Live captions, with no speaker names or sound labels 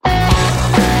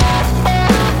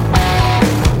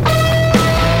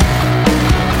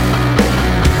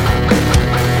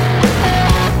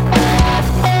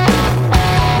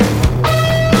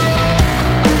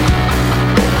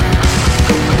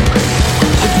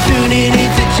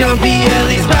Jumpy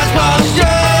Ellie's basketball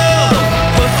show,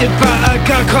 hosted by a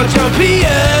guy called Jumpy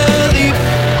Ellie.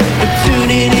 And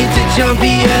tuning into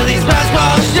Jumpy Ellie's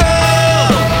basketball show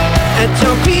at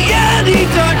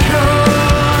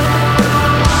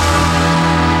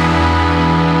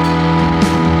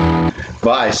jumpyellie.com.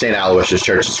 By St. Aloysius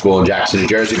Church and School in Jackson, New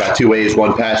Jersey. By Two Ways,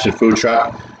 One Passion food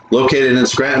truck located in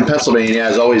Scranton, Pennsylvania.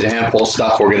 As always, a handful of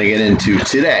stuff we're going to get into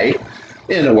today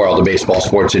in the world of baseball,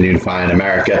 sports, and unifying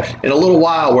America. In a little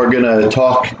while, we're going to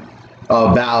talk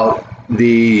about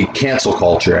the cancel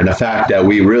culture and the fact that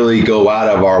we really go out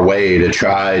of our way to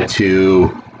try to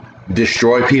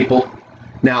destroy people.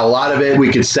 Now, a lot of it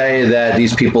we could say that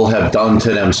these people have done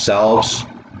to themselves,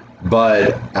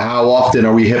 but how often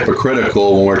are we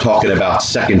hypocritical when we're talking about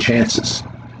second chances?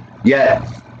 Yet,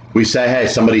 we say, hey,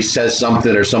 somebody says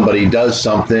something or somebody does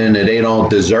something and they don't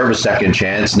deserve a second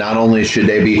chance. Not only should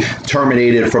they be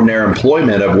terminated from their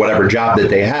employment of whatever job that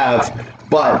they have,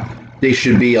 but they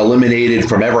should be eliminated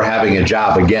from ever having a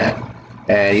job again.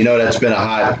 And you know, that's been a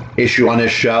hot issue on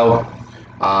this show.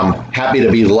 Happy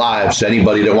to be live, so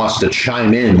anybody that wants to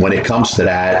chime in when it comes to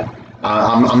that,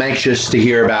 I'm anxious to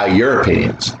hear about your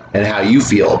opinions and how you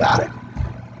feel about it.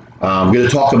 I'm going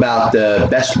to talk about the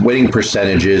best winning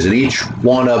percentages in each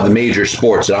one of the major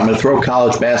sports. And I'm going to throw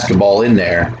college basketball in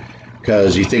there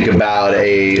because you think about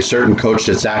a certain coach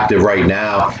that's active right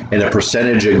now and the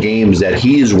percentage of games that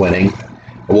he's winning.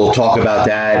 We'll talk about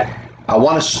that. I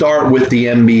want to start with the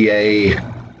NBA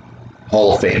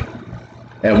Hall of Fame.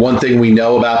 And one thing we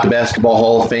know about the Basketball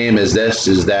Hall of Fame is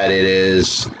that it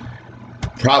is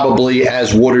probably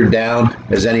as watered down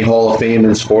as any Hall of Fame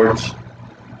in sports.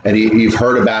 And you've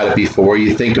heard about it before.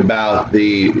 You think about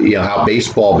how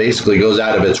baseball basically goes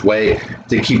out of its way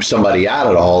to keep somebody out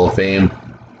of the Hall of Fame.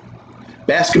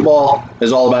 Basketball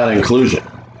is all about inclusion.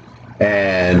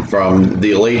 And from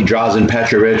the late Drazen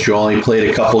Petrovic, who only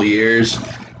played a couple years.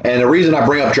 And the reason I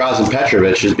bring up Drazen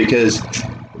Petrovic is because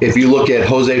if you look at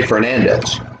Jose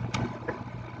Fernandez,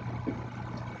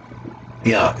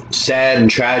 sad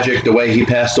and tragic the way he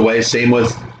passed away. Same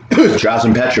with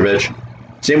Drazen Petrovic.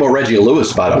 Same with Reggie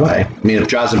Lewis, by the way. I mean, if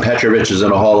Drazen Petrovic is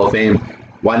in a Hall of Fame,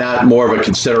 why not more of a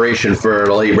consideration for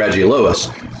the late Reggie Lewis?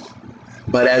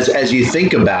 But as you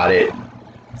think about it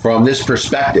from this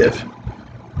perspective,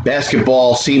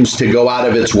 basketball seems to go out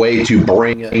of its way to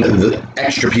bring the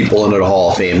extra people into the Hall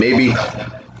of Fame. Maybe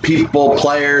people,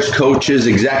 players, coaches,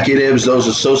 executives, those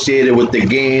associated with the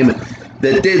game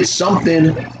that did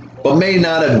something but may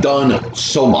not have done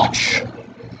so much.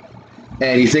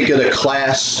 And you think of the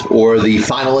class or the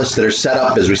finalists that are set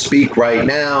up as we speak right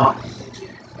now.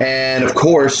 And of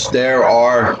course, there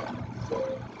are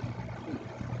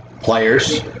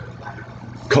players,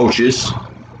 coaches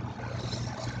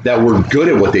that were good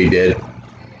at what they did,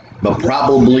 but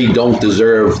probably don't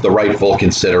deserve the rightful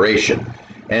consideration.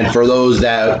 And for those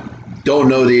that don't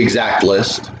know the exact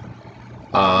list,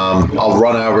 I'll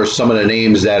run over some of the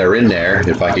names that are in there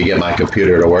if I could get my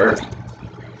computer to work.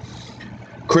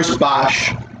 Chris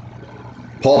Bosh,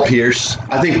 Paul Pierce.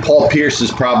 I think Paul Pierce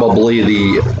is probably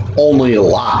the only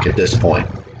lock at this point.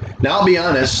 Now, I'll be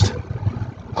honest,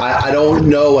 I don't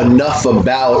know enough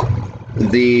about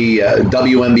the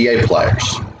WNBA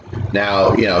players.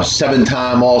 Now,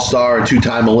 7-time All-Star and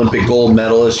 2-time Olympic gold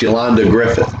medalist Yolanda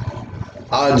Griffith.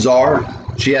 Odds are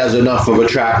she has enough of a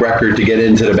track record to get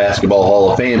into the Basketball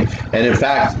Hall of Fame. And in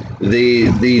fact, the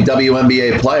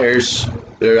WNBA players,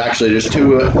 there are actually just 2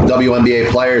 WNBA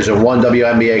players and 1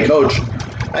 WNBA coach.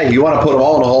 Hey, you want to put them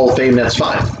all in the Hall of Fame, that's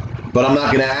fine. But I'm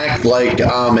not going to act like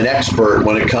I'm an expert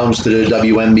when it comes to the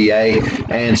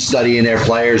WNBA and studying their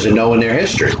players and knowing their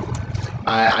history.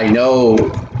 I know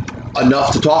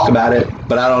enough to talk about it,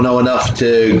 but I don't know enough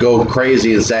to go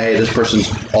crazy and say, hey, this person's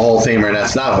a Hall of Famer, and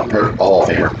that's not a Hall of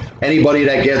Famer. Anybody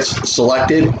that gets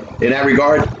selected in that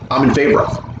regard, I'm in favor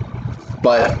of.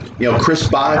 But, Chris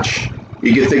Bosh,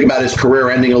 you can think about his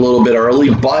career ending a little bit early,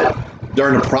 but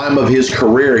during the prime of his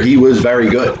career, he was very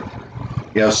good.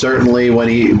 Certainly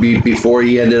before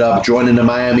he ended up joining the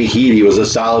Miami Heat, he was a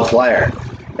solid player.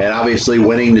 And obviously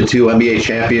winning the 2 NBA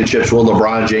championships with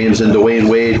LeBron James and Dwayne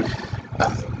Wade.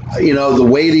 The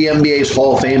way the NBA's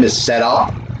Hall of Fame is set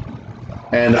up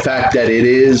and the fact that it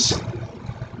is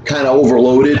kind of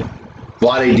overloaded.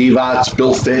 Vlade Divac,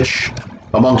 Bill Fitch,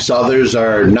 amongst others,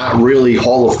 are not really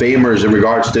Hall of Famers in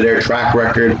regards to their track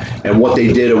record and what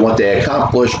they did and what they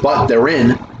accomplished, but they're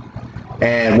in.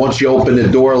 And once you open the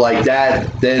door like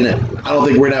that, then I don't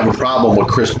think we're going to have a problem with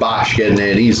Chris Bosh getting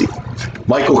in easy.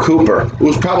 Michael Cooper, who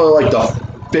was probably like the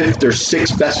 5th or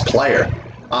 6th best player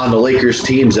on the Lakers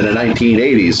teams in the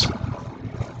 1980s.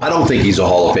 I don't think he's a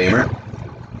Hall of Famer.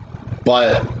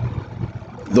 But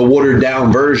the watered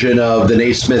down version of the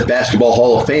Naismith Basketball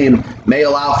Hall of Fame may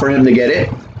allow for him to get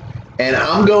in. And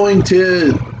I'm going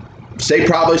to say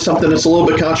probably something that's a little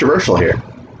bit controversial here.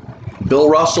 Bill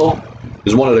Russell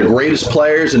is one of the greatest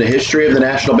players in the history of the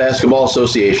National Basketball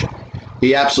Association.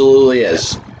 He absolutely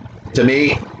is. To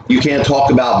me, you can't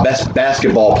talk about best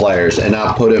basketball players and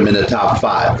not put him in the top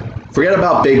 5. Forget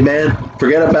about big man.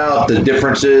 Forget about the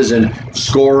differences in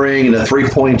scoring and a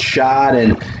three-point shot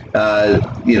and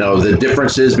the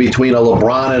differences between a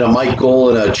LeBron and a Michael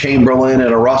and a Chamberlain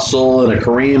and a Russell and a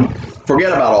Kareem.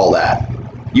 Forget about all that.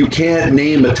 You can't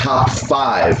name a top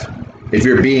 5 if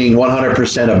you're being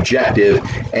 100% objective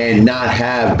and not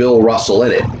have Bill Russell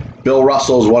in it. Bill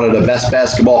Russell is one of the best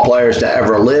basketball players to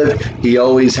ever live. He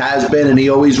always has been and he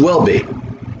always will be.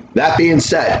 That being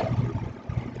said,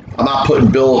 I'm not putting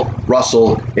Bill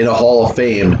Russell in a Hall of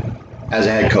Fame as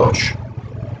a head coach.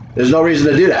 There's no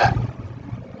reason to do that.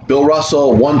 Bill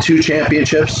Russell won 2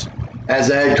 championships as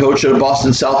a head coach of the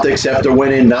Boston Celtics after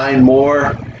winning 9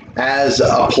 more as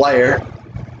a player.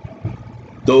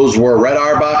 Those were Red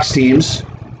Auerbach's teams.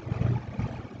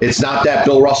 It's not that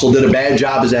Bill Russell did a bad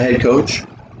job as a head coach,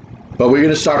 but we're going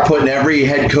to start putting every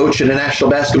head coach in the National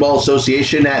Basketball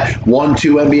Association that won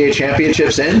 2 NBA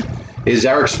championships in. Is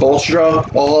Eric Spoelstra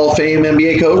a Hall of Fame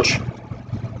NBA coach?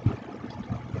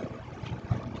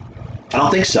 I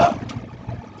don't think so.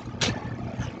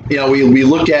 We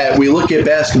look at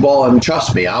basketball, and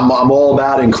trust me, I'm all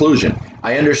about inclusion.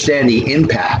 I understand the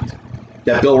impact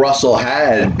that Bill Russell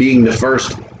had being the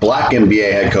first black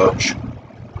NBA head coach.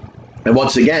 And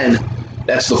once again,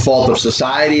 that's the fault of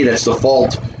society. That's the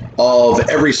fault of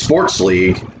every sports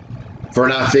league for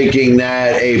not thinking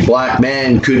that a black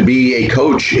man could be a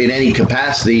coach in any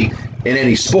capacity in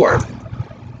any sport.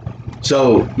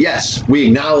 So, yes, we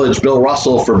acknowledge Bill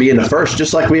Russell for being the first,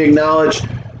 just like we acknowledge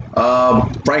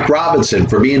Frank Robinson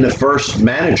for being the first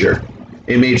manager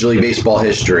in Major League Baseball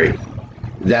history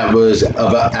that was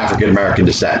of African-American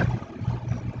descent.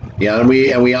 And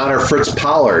we honor Fritz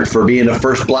Pollard for being the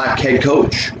first black head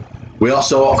coach. We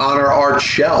also honor Art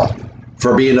Shell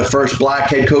for being the first black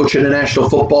head coach in the National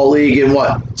Football League in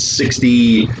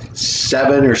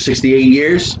 67 or 68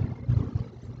 years?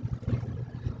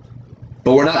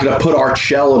 But we're not going to put Art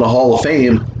Shell in the Hall of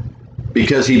Fame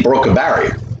because he broke a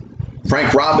barrier.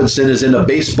 Frank Robinson is in the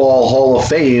Baseball Hall of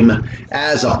Fame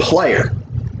as a player.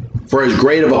 For as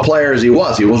great of a player as he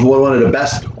was one of the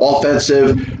best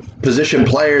offensive position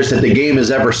players that the game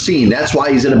has ever seen. That's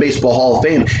why he's in the Baseball Hall of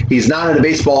Fame. He's not in the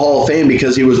Baseball Hall of Fame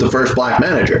because he was the first black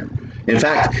manager. In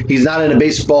fact, he's not in the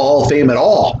Baseball Hall of Fame at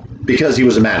all because he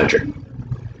was a manager.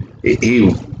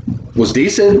 He was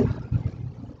decent.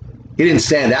 He didn't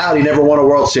stand out. He never won a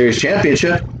World Series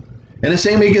championship. And the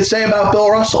same you can say about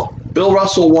Bill Russell. Bill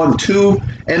Russell won 2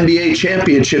 NBA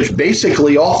championships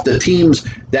basically off the teams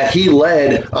that he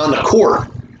led on the court.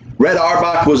 Red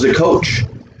Auerbach was the coach.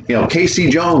 Casey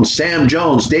Jones, Sam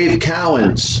Jones, Dave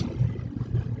Cowens.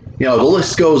 The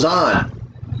list goes on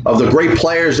of the great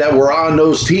players that were on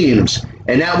those teams.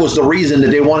 And that was the reason that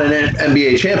they won an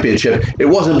NBA championship. It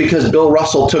wasn't because Bill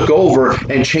Russell took over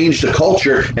and changed the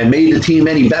culture and made the team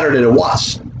any better than it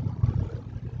was.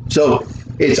 So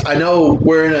I know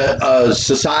we're in a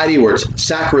society where it's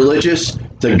sacrilegious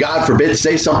to, God forbid,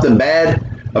 say something bad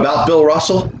about Bill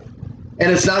Russell.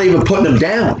 And it's not even putting him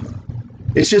down.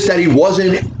 It's just that he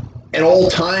wasn't an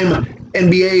all-time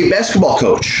NBA basketball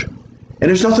coach. And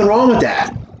there's nothing wrong with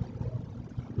that.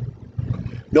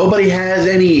 Nobody has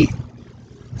any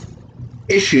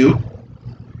issue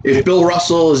if Bill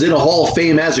Russell is in a Hall of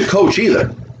Fame as a coach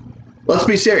either. Let's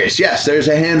be serious. Yes, there's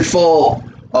a handful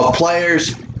of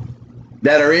players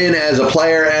that are in as a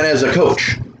player and as a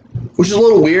coach, which is a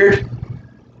little weird.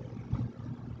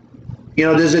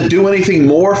 Does it do anything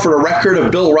more for the record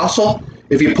of Bill Russell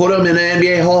if you put him in the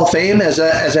NBA Hall of Fame as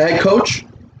a head coach?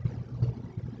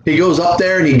 He goes up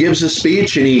there and he gives a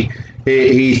speech and he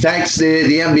thanks the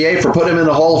NBA for putting him in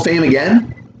the Hall of Fame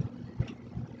again.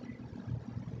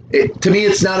 To me,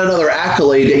 it's not another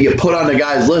accolade that you put on the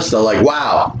guy's list of like,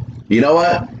 wow, you know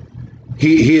what?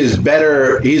 He is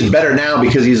better. He's better now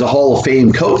because he's a Hall of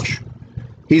Fame coach.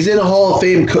 He's in a Hall of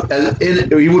Fame.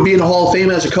 He would be in a Hall of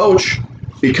Fame as a coach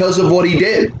because of what he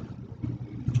did.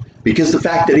 Because the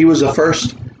fact that he was the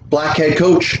first black head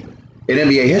coach in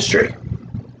NBA history.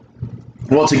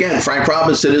 Once again, Frank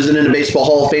Robinson isn't in the Baseball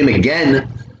Hall of Fame again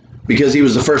because he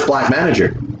was the first black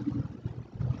manager.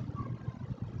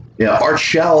 Art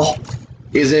Shell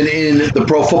isn't in the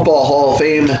Pro Football Hall of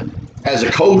Fame as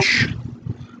a coach.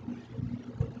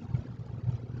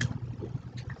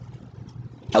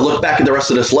 I look back at the rest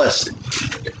of this list,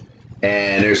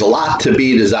 and there's a lot to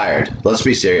be desired. Let's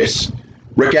be serious.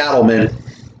 Rick Adelman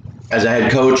as a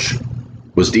head coach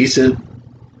was decent.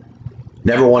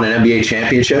 Never won an NBA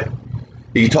championship.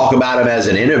 You can talk about him as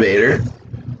an innovator.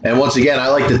 And once again, I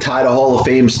like to tie the Hall of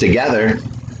Fames together.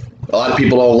 A lot of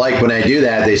people don't like when I do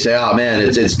that. They say, oh, man,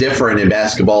 it's different in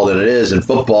basketball than it is in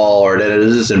football or than it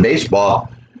is in baseball.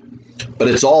 But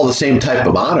it's all the same type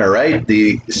of honor, right?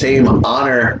 The same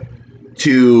honor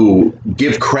to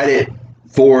give credit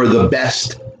for the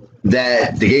best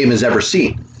that the game has ever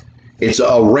seen. It's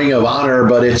a ring of honor,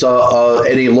 but it's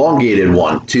an elongated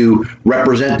one to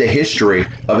represent the history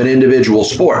of an individual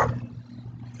sport.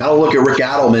 I don't look at Rick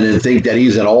Adelman and think that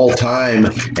he's an all-time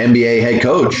NBA head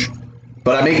coach,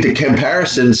 but I make the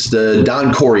comparisons to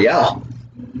Don Coryell.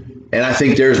 And I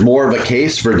think there's more of a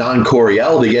case for Don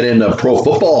Coryell to get in the Pro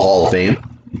Football Hall of Fame.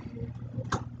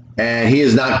 And he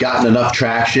has not gotten enough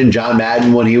traction. John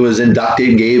Madden, when he was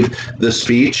inducted, gave the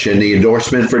speech and the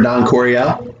endorsement for Don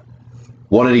Coryell.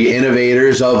 One of the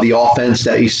innovators of the offense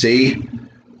that you see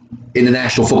in the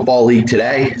National Football League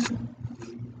today.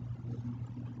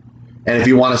 And if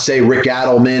you want to say Rick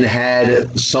Adelman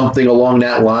had something along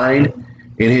that line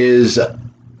in his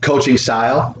coaching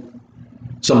style,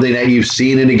 something that you've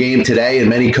seen in the game today, and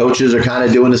many coaches are kind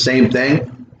of doing the same thing,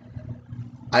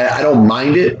 I don't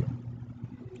mind it.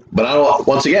 But I don't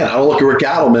look at Rick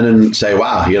Adelman and say,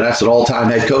 wow, that's an all-time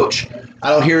head coach. I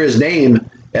don't hear his name,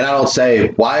 and I don't say,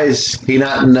 why is he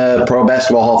not in the Pro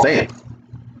Basketball Hall of Fame?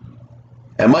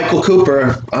 And Michael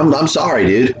Cooper, I'm sorry,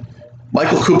 dude.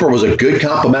 Michael Cooper was a good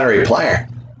complimentary player.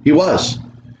 He was.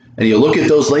 And you look at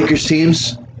those Lakers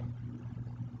teams,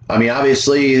 I mean,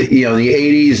 obviously, in the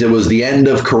 80s, it was the end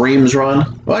of Kareem's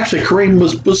run. Well, actually, Kareem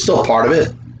was still part of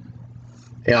it.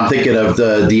 And I'm thinking of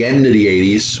the end of the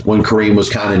 80s when Kareem was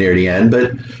kind of near the end.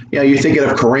 But, you're thinking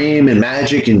of Kareem and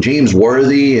Magic and James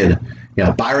Worthy and,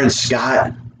 Byron Scott.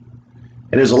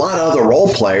 And there's a lot of other role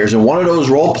players. And one of those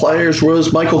role players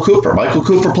was Michael Cooper. Michael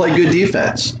Cooper played good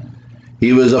defense.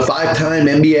 He was a 5-time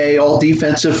NBA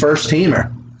all-defensive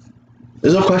first-teamer.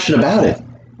 There's no question about it.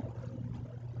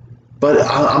 But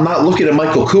I'm not looking at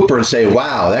Michael Cooper and say,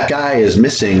 wow, that guy is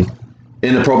missing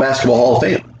in the Pro Basketball Hall of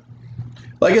Fame.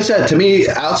 Like I said, to me,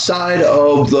 outside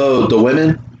of the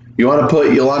women, you want to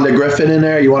put Yolanda Griffin in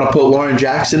there, you want to put Lauren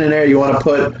Jackson in there, you want to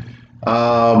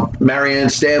put Marianne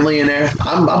Stanley in there,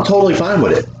 I'm totally fine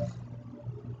with it.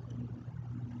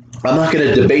 I'm not going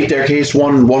to debate their case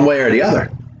one way or the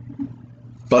other.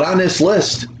 But on this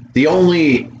list, the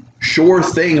only sure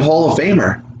thing Hall of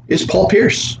Famer is Paul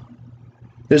Pierce.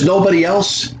 There's nobody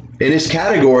else in this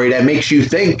category that makes you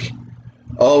think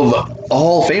of a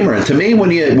Hall of Famer. And to me,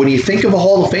 when you think of a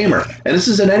Hall of Famer, and this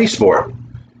is in any sport,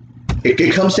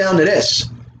 it comes down to this.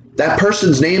 That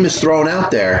person's name is thrown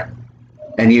out there,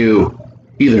 and you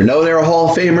either know they're a Hall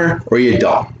of Famer or you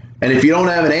don't. And if you don't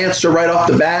have an answer right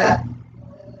off the bat,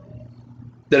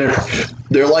 then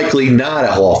they're likely not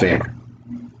a Hall of Famer.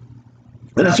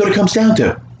 And that's what it comes down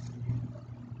to.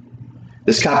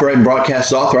 This copyright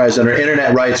broadcast is authorized under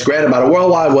internet rights granted by the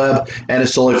World Wide Web and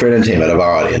is solely for entertainment of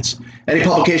our audience. Any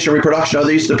publication, reproduction, or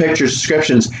other use of pictures,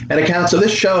 descriptions, and accounts of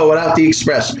this show without the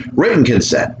express written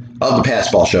consent of the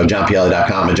Passball Show,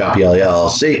 JohnPielli.com, and John Pielli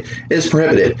LLC is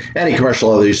prohibited. Any commercial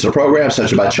or other use of the program,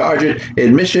 such as by charging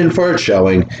admission for its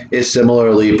showing, is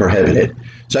similarly prohibited.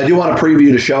 So I do want to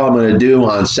preview the show I'm going to do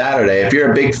on Saturday. If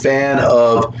you're a big fan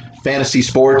of fantasy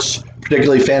sports,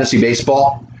 particularly fantasy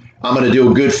baseball, I'm going to do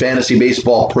a good fantasy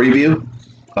baseball preview.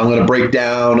 I'm going to break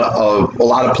down a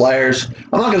lot of players.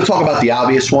 I'm not going to talk about the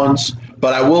obvious ones,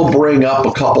 but I will bring up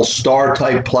a couple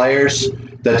star-type players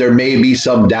that there may be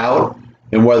some doubt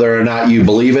in whether or not you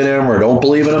believe in them or don't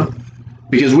believe in them.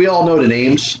 Because we all know the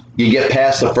names. You get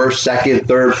past the first, second,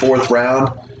 third, fourth round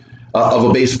of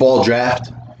a baseball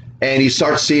draft, and you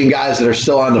start seeing guys that are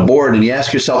still on the board, and you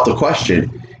ask yourself the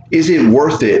question, is it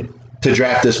worth it to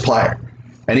draft this player?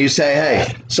 And you say,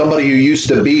 hey, somebody who used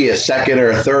to be a second or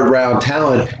a third round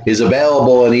talent is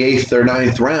available in the 8th or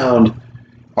 9th round.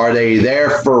 Are they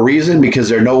there for a reason because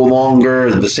they're no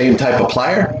longer the same type of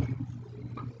player?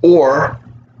 Or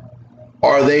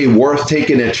are they worth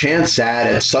taking a chance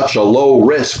at such a low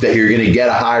risk that you're going to get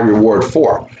a high reward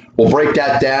for? We'll break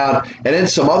that down. And then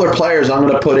some other players I'm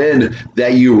going to put in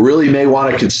that you really may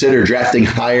want to consider drafting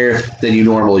higher than you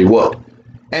normally would.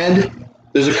 And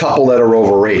there's a couple that are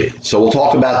overrated. So we'll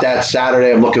talk about that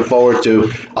Saturday. I'm looking forward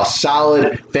to a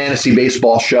solid fantasy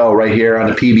baseball show right here on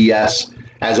the PBS.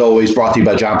 As always, brought to you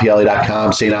by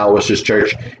JohnPielli.com, St. Aloysius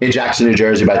Church in Jackson, New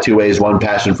Jersey, by Two Ways, One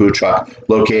Passion Food Truck,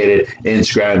 located in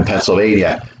Scranton,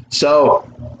 Pennsylvania. So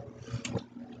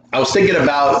I was thinking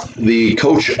about the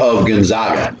coach of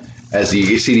Gonzaga. As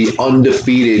you see the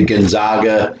undefeated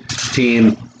Gonzaga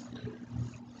team,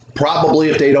 probably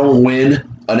if they don't win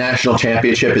a national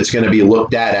championship, it's going to be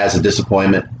looked at as a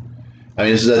disappointment. I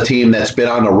mean, this is a team that's been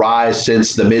on the rise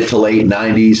since the mid to late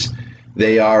 90s.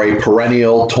 They are a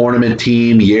perennial tournament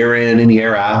team year in and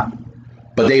year out,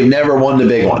 but they've never won the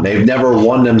big one. They've never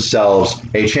won themselves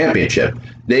a championship.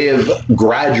 They have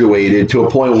graduated to a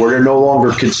point where they're no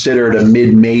longer considered a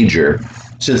mid-major,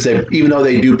 since even though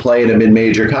they do play in a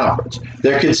mid-major conference.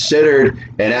 They're considered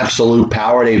an absolute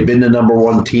power. They've been the number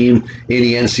one team in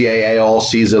the NCAA all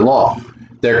season long.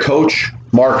 Their coach,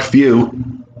 Mark Few,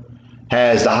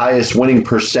 has the highest winning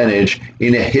percentage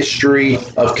in the history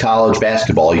of college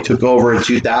basketball. He took over in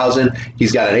 2000.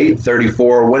 He's got an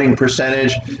 .834 winning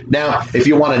percentage. Now, if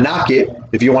you want to knock it,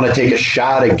 if you want to take a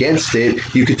shot against it,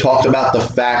 you could talk about the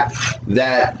fact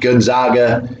that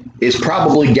Gonzaga is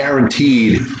probably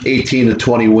guaranteed 18 to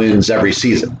 20 wins every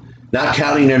season. Not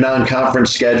counting their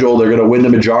non-conference schedule, they're going to win the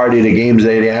majority of the games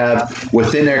they have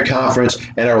within their conference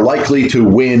and are likely to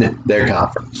win their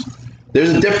conference.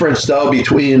 There's a difference, though,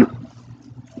 between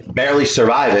barely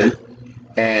surviving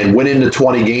and winning the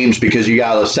 20 games because you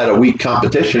got a set of weak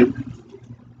competition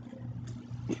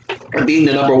and being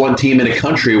the number one team in the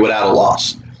country without a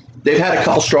loss. They've had a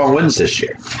couple strong wins this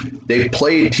year. They've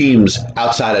played teams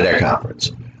outside of their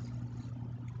conference.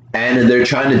 And they're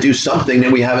trying to do something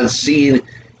that we haven't seen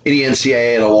in the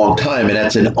NCAA in a long time, and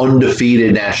that's an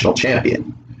undefeated national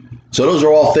champion. So those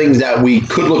are all things that we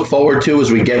could look forward to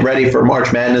as we get ready for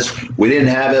March Madness. We didn't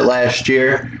have it last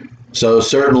year. So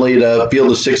certainly the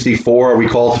field of 64, we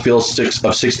call it the field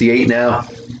of 68 now,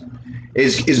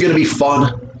 is going to be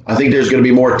fun. I think there's going to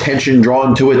be more attention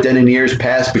drawn to it than in years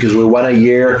past because we went a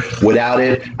year without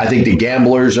it. I think the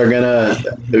gamblers are going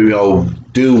to,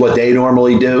 do what they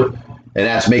normally do, and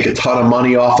that's make a ton of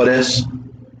money off of this.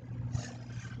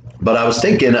 But I was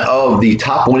thinking of the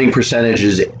top winning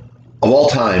percentages of all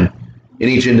time in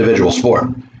each individual sport.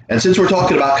 And since we're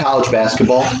talking about college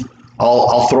basketball,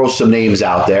 I'll throw some names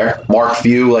out there. Mark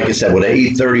Few, like I said, with an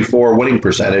 .834 winning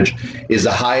percentage, is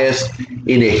the highest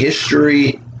in the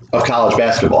history of college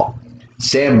basketball.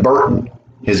 Sam Burton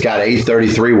has got an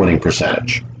 .833 winning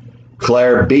percentage.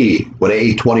 Claire B with an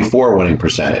 .824 winning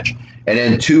percentage. And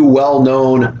then two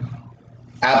well-known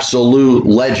absolute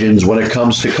legends when it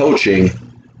comes to coaching,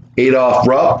 Adolph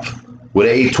Rupp with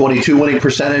an .822 winning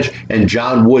percentage and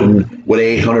John Wooden with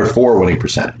an .804 winning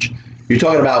percentage. You're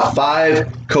talking about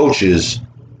five coaches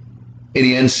in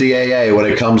the NCAA when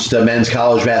it comes to men's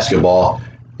college basketball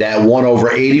that won over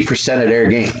 80% of their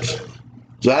games.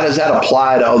 So how does that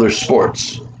apply to other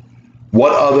sports?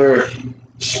 What other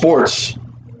sports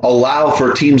allow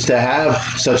for teams to have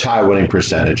such high winning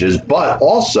percentages, but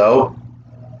also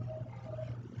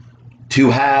to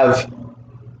have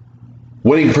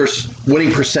winning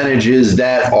percentages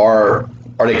that are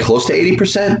they close to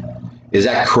 80%? Is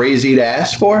that crazy to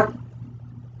ask for?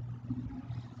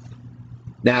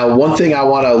 Now, one thing I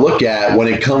want to look at when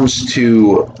it comes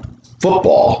to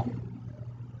football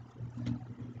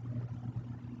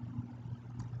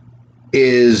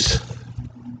is,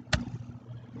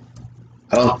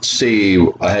 I don't see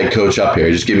a head coach up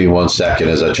here. Just give me 1 second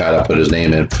as I try to put his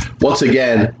name in. Once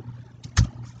again,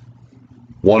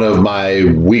 one of my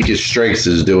weakest strengths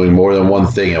is doing more than one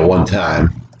thing at one time.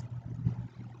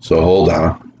 So hold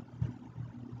on.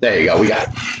 There you go. We got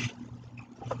it.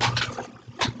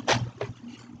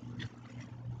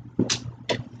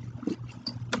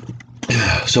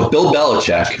 So Bill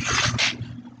Belichick,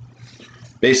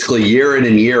 basically year in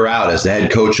and year out as the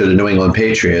head coach of the New England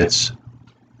Patriots,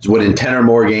 is winning 10 or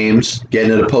more games, getting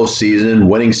to the postseason,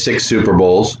 winning 6 Super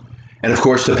Bowls. And of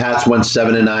course, the Pats went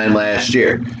 7-9 last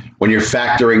year. When you're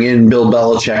factoring in Bill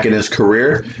Belichick in his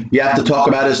career, you have to talk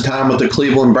about his time with the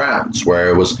Cleveland Browns, where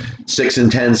it was 6-10,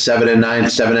 7-9,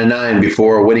 7-9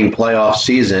 before a winning playoff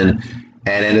season.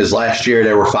 And in his last year,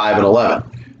 they were 5-11.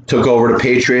 Took over the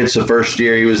Patriots the first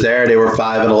year he was there. They were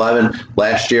 5-11.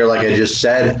 Last year, like I just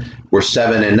said, we're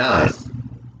 7-9.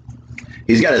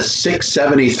 He's got a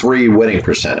 .673 winning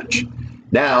percentage.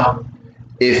 Now,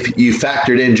 if you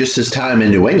factored in just his time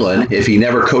in New England, if he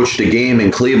never coached a game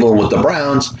in Cleveland with the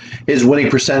Browns, his winning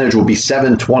percentage would be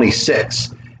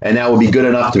 .726. And that would be good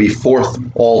enough to be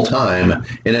 4th all-time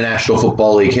in the National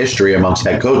Football League history amongst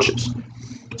head coaches.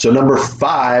 So number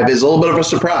 5 is a little bit of a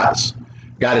surprise.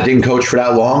 A guy that didn't coach for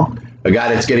that long, a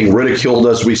guy that's getting ridiculed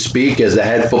as we speak as the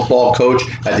head football coach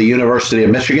at the University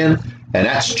of Michigan, and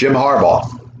that's Jim Harbaugh.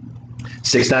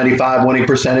 .695 winning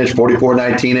percentage,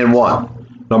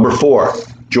 44-19-1. Number 4,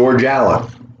 George Allen,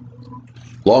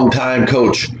 longtime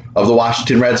coach of the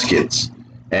Washington Redskins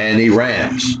and the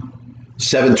Rams.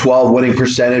 .712 winning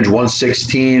percentage,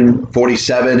 116,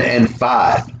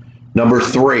 47-5. Number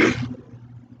 3,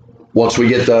 once we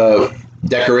get the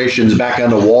decorations back on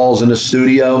the walls in the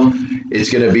studio, it's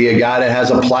going to be a guy that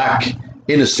has a plaque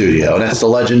in the studio, and that's the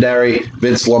legendary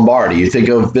Vince Lombardi. You think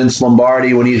of Vince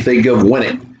Lombardi when you think of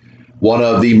winning, one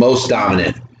of the most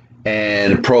dominant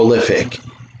and prolific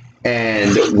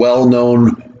and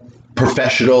well-known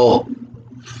professional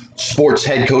sports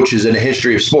head coaches in the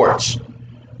history of sports.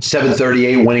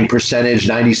 738 winning percentage,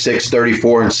 96,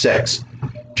 34, and 6.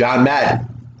 John Madden,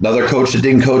 another coach that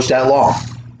didn't coach that long,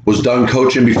 was done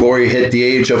coaching before he hit the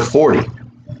age of 40.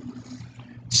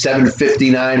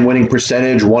 759 winning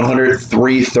percentage,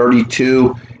 103,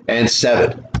 32, and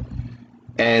 7.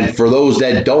 And for those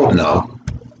that don't know,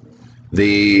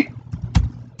 the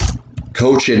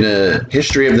coach in the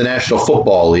history of the National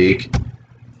Football League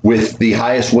with the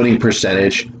highest winning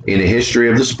percentage in the history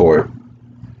of the sport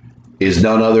is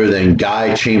none other than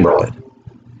Guy Chamberlain.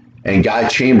 And Guy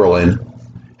Chamberlain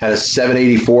had a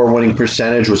 784 winning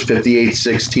percentage, was 58,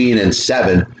 16, and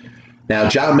 7. Now,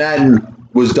 John Madden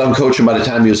was done coaching by the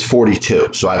time he was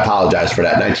 42, so I apologize for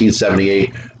that.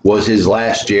 1978 was his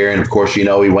last year, and of course, he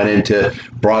went into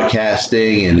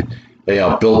broadcasting and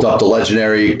built up the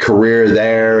legendary career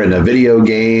there in a video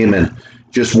game, and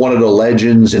just one of the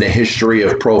legends in the history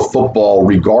of pro football,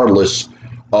 regardless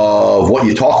of what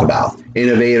you talk about.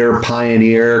 Innovator,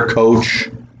 pioneer, coach.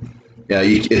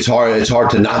 It's hard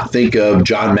to not think of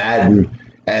John Madden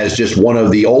as just one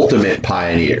of the ultimate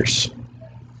pioneers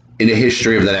in the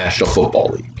history of the National Football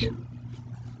League.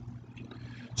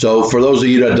 So for those of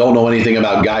you that don't know anything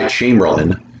about Guy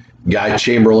Chamberlain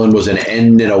was an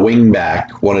end and a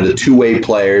wingback, one of the two-way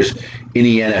players in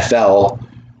the NFL,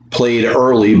 played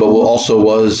early, but also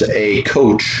was a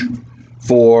coach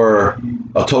for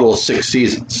a total of 6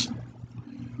 seasons.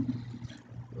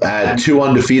 Had 2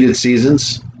 undefeated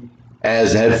seasons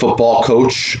as head football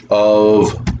coach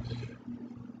of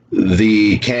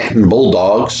the Canton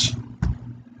Bulldogs.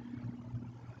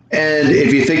 And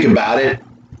if you think about it,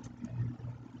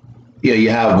 you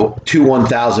have 2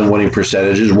 1,000 winning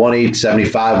percentages,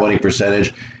 1,875 winning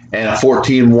percentage, and a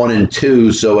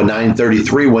 14-1-2, so a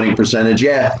 933 winning percentage.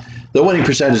 Yeah, the winning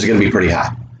percentage is going to be pretty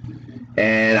high.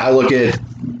 And I look at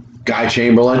Guy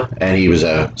Chamberlain, and he was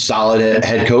a solid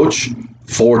head coach,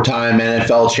 4-time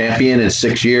NFL champion in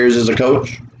 6 years as a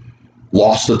coach.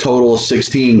 Lost a total of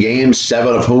 16 games,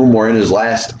 7 of whom were in his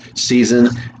last season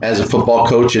as a football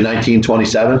coach in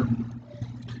 1927.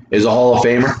 Is a Hall of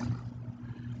Famer.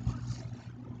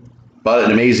 But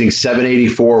an amazing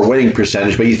 784 winning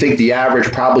percentage. But you think the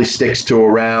average probably sticks to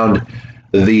around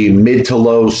the mid to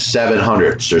low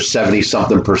 700s or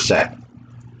 70-something percent.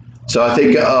 So I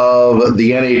think of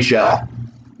the NHL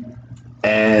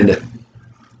and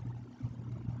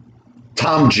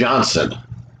Tom Johnson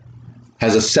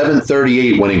has a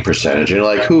 738 winning percentage. And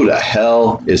you're like, who the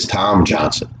hell is Tom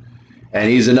Johnson? And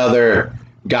he's another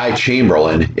Guy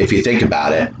Chamberlain, if you think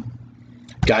about it.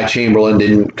 Guy Chamberlain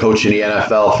didn't coach in the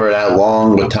NFL for that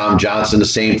long, but Tom Johnson, the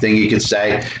same thing you could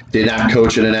say. Did not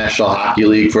coach in the National Hockey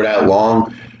League for that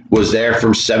long. Was there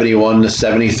from 71 to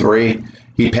 73.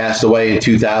 He passed away in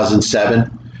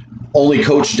 2007. Only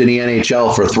coached in the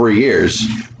NHL for 3 years.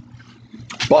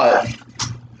 But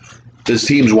his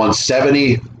teams won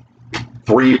 73%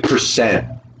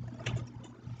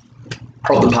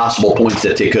 of the possible points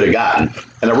that they could have gotten.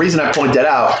 And the reason I point that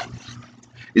out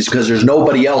is because there's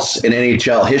nobody else in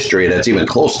NHL history that's even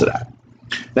close to that.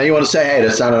 Now you want to say, hey,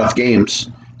 that's not enough games.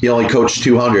 He only coached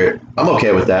 200. I'm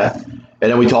okay with that.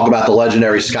 And then we talk about the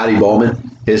legendary Scotty Bowman,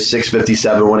 his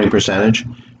 657 winning percentage.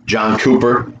 John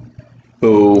Cooper,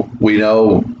 who we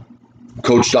know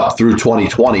coached up through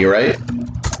 2020, right?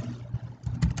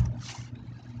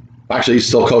 Actually, he's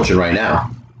still coaching right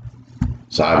now.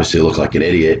 So obviously look like an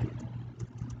idiot.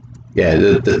 Yeah,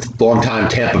 the longtime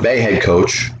Tampa Bay head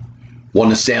coach won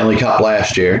the Stanley Cup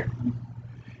last year,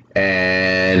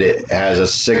 and it has a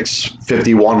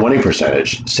 651 winning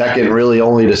percentage. Second, really,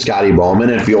 only to Scotty Bowman.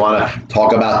 And if you want to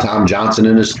talk about Tom Johnson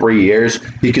in his 3 years,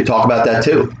 he could talk about that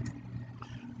too.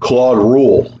 Claude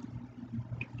Rule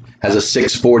has a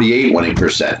 648 winning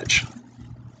percentage.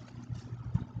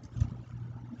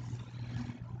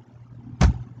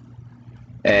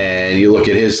 And you look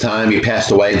at his time, he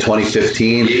passed away in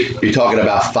 2015. You're talking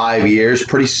about 5 years,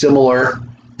 pretty similar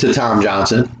to Tom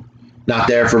Johnson. Not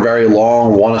there for very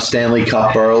long, won a Stanley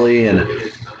Cup early, and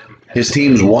his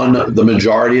teams won the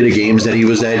majority of the games that he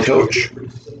was the head coach.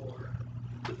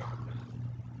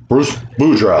 Bruce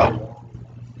Boudreau,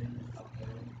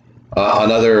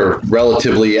 another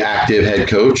relatively active head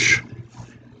coach.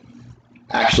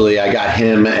 Actually, I got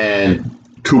him and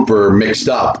Cooper mixed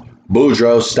up.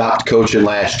 Boudreau stopped coaching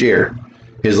last year.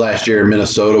 His last year in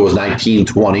Minnesota was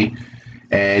 1920.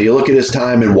 And you look at his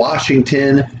time in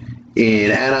Washington,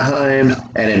 in Anaheim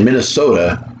and in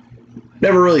Minnesota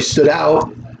never really stood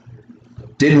out,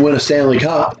 didn't win a Stanley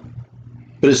Cup,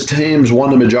 but his teams won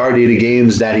the majority of the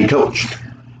games that he coached.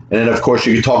 And then, of course,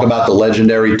 you could talk about the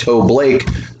legendary Toe Blake,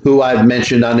 who I've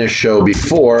mentioned on this show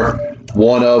before,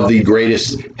 one of the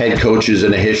greatest head coaches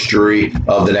in the history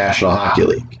of the National Hockey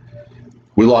League.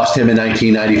 We lost him in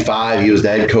 1995. He was the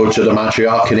head coach of the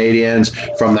Montreal Canadiens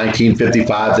from 1955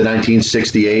 to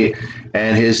 1968,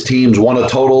 and his teams won a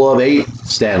total of 8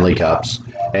 Stanley Cups,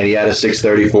 and he had a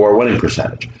 .634 winning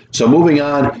percentage. So moving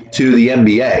on to the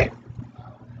NBA,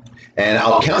 and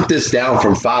I'll count this down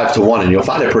from 5 to 1, and you'll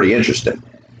find it pretty interesting,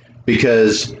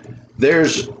 because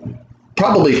there's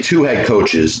probably 2 head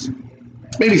coaches,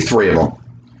 maybe 3 of them,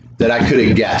 that I could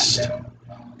have guessed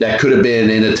that could have been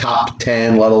in the top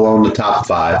 10, let alone the top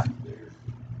 5.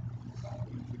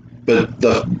 But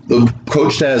the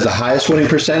coach that has the highest winning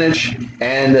percentage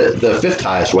and the 5th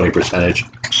highest winning percentage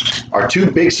are 2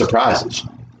 big surprises.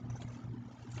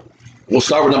 We'll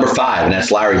start with number 5, and that's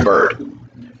Larry Bird.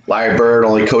 Larry Bird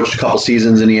only coached a couple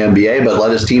seasons in the NBA, but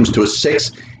led his teams to a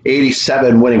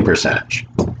 .687 winning percentage.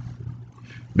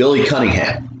 Billy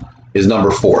Cunningham is number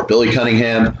 4. Billy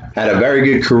Cunningham had a very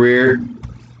good career,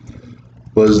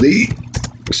 was the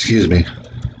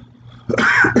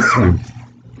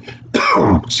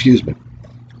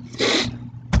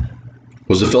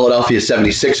Philadelphia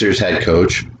 76ers head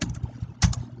coach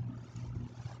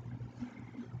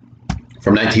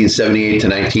from 1978 to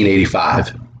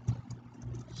 1985.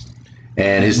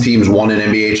 And his teams won an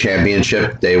NBA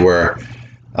championship. They were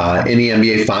in the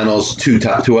NBA Finals two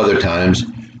other times.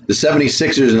 The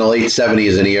 76ers in the late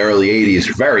 70s and the early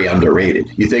 80s, very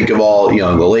underrated. You think of all, the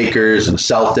Lakers and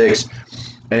Celtics,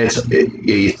 and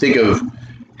you think of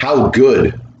how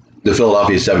good the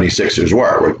Philadelphia 76ers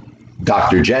were with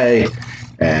Dr. J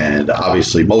and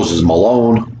obviously Moses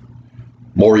Malone,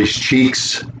 Maurice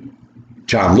Cheeks,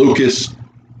 John Lucas.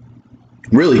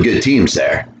 Really good teams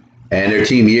there. And their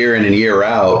team year in and year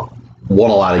out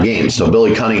won a lot of games. So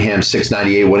Billy Cunningham's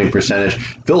 .698 winning percentage.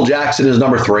 Phil Jackson is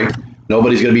number 3.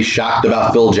 Nobody's going to be shocked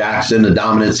about Phil Jackson, the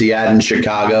dominance he had in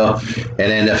Chicago, and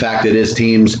then the fact that his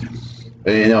teams,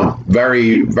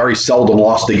 very, very seldom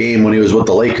lost a game when he was with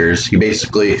the Lakers. He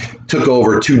basically took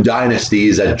over 2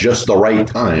 dynasties at just the right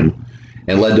time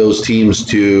and led those teams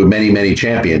to many, many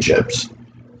championships.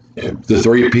 The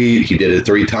 3-peat, he did it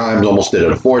 3 times, almost did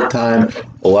it a 4th time,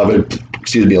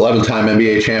 11-time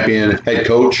NBA champion head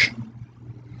coach.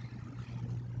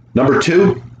 Number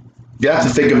 2, you have to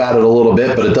think about it a little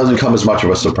bit, but it doesn't come as much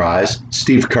of a surprise.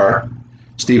 Steve Kerr.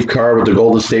 Steve Kerr with the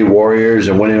Golden State Warriors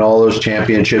and winning all those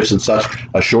championships in such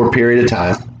a short period of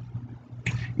time.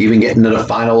 Even getting to the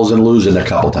finals and losing a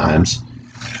couple times.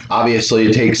 Obviously,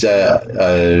 it takes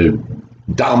a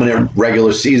dominant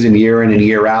regular season year in and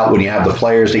year out when you have the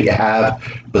players that you have.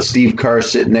 But Steve Kerr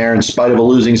sitting there in spite of a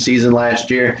losing season last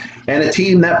year, and a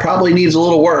team that probably needs a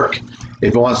little work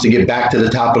if it wants to get back to the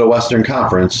top of the Western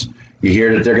Conference. You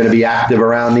hear that they're going to be active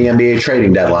around the NBA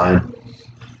trading deadline.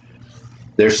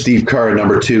 There's Steve Kerr,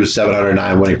 number 2,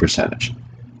 .709 winning percentage.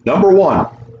 Number 1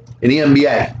 in the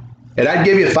NBA, and I'd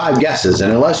give you 5 guesses,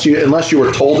 and unless you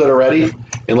were told it already,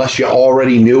 unless you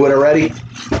already knew it already,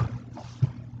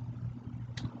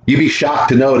 you'd be shocked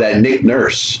to know that Nick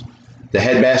Nurse, the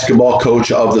head basketball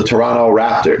coach of the Toronto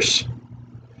Raptors,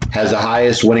 has the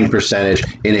highest winning percentage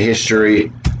in the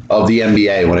history of the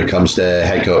NBA when it comes to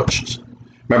head coaches.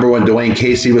 Remember when Dwayne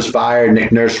Casey was fired,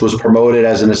 Nick Nurse was promoted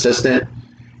as an assistant?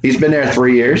 He's been there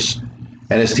 3 years,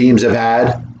 and his teams have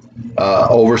had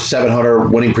over 700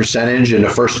 winning percentage in the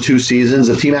first 2 seasons.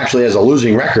 The team actually has a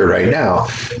losing record right now.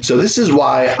 So this is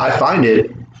why I find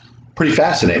it pretty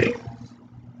fascinating.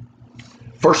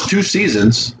 First 2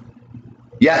 seasons,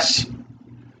 yes,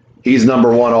 he's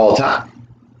number 1 all time.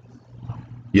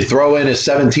 You throw in a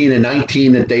 17 and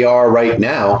 19 that they are right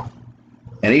now,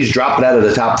 and he's dropping out of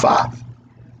the top 5.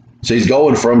 So he's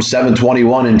going from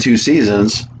 721 in 2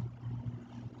 seasons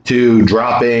to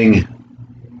dropping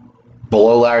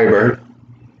below Larry Bird,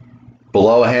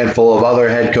 below a handful of other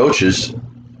head coaches.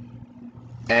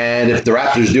 And if the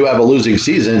Raptors do have a losing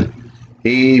season,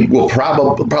 he will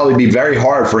probably be very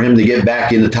hard for him to get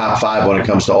back in the top 5 when it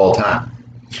comes to all time.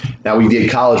 Now, we did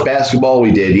college basketball,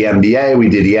 we did the NBA, we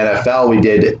did the NFL, we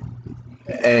did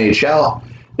NHL.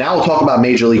 Now we'll talk about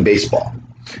Major League Baseball.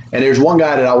 And there's one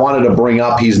guy that I wanted to bring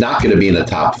up. He's not going to be in the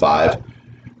top 5.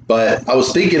 But I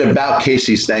was thinking about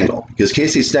Casey Stengel, because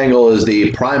Casey Stengel is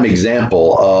the prime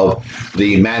example of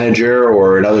the manager,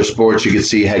 or in other sports you could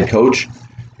see head coach,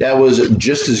 that was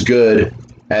just as good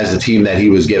as the team that he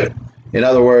was given. In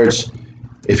other words,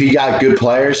 if he got good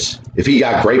players, If he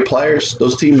got great players,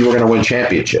 those teams were going to win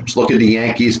championships. Look at the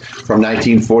Yankees from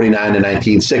 1949 to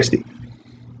 1960.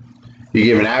 You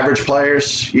give an average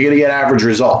players, you're going to get average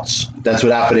results. That's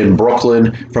what happened in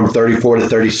Brooklyn from 34 to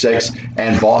 36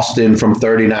 and Boston from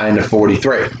 39 to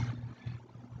 43.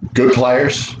 Good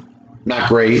players, not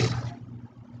great,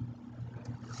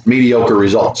 mediocre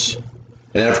results. And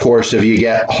then, of course, if you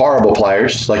get horrible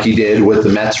players, like he did with the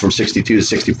Mets from 62 to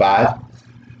 65,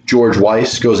 George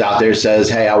Weiss goes out there and says,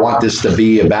 hey, I want this to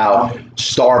be about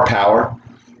star power.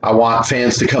 I want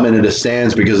fans to come into the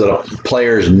stands because of the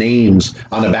players' names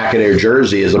on the back of their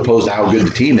jersey as opposed to how good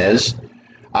the team is.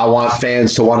 I want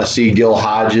fans to want to see Gil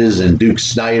Hodges and Duke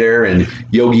Snider and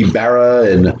Yogi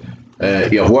Berra and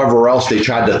whoever else they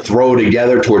tried to throw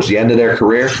together towards the end of their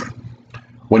career.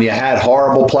 When you had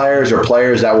horrible players or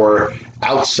players that were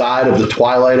outside of the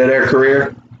twilight of their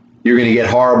career, you're going to get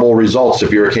horrible results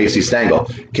if you're a Casey Stengel.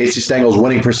 Casey Stengel's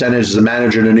winning percentage as a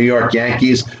manager in the New York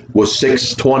Yankees was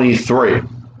 .623.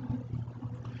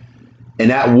 And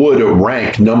that would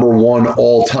rank number one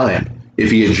all time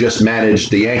if he had just managed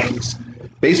the Yankees.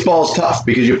 Baseball is tough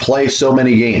because you play so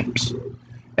many games.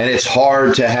 And it's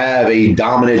hard to have a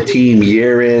dominant team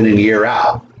year in and year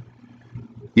out.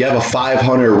 You have a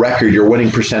 .500 record, your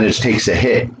winning percentage takes a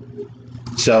hit.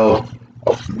 So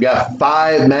you got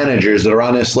 5 managers that are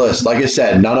on this list. Like I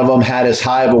said, none of them had as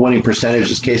high of a winning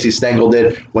percentage as Casey Stengel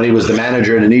did when he was the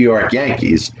manager in the New York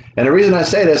Yankees. And the reason I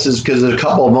say this is because a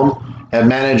couple of them have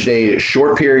managed a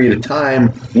short period of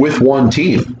time with one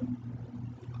team.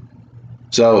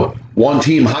 So one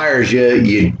team hires you,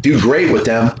 you do great with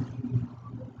them,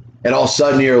 and all of a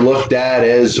sudden you're looked at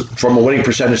as, from a winning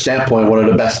percentage standpoint, one of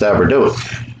the best to ever do it.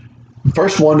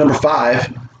 First one, number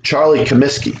 5, Charlie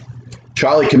Comiskey.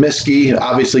 Charlie Comiskey,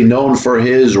 obviously known for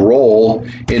his role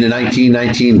in the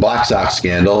 1919 Black Sox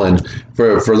scandal. And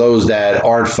for those that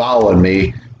aren't following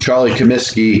me, Charlie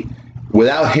Comiskey,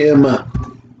 without him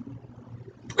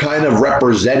kind of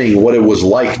representing what it was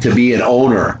like to be an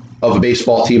owner of a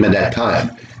baseball team at that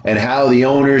time and how the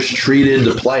owners treated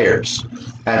the players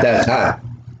at that time.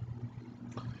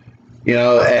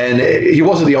 And he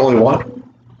wasn't the only one.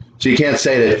 So you can't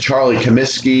say that Charlie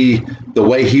Comiskey, the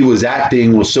way he was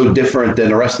acting was so different than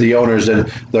the rest of the owners and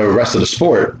the rest of the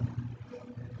sport.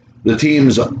 The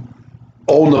teams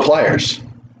own the players.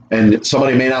 And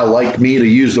somebody may not like me to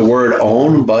use the word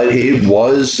own, but it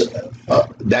was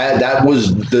that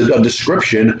was a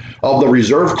description of the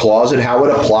reserve clause and how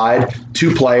it applied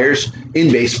to players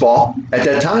in baseball at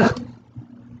that time.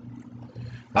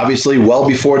 Obviously, well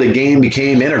before the game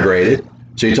became integrated.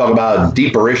 So you talk about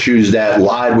deeper issues that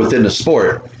lied within the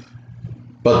sport.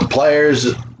 But the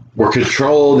players were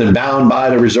controlled and bound by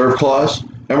the reserve clause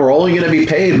and were only going to be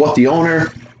paid what the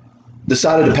owner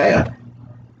decided to pay them.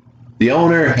 The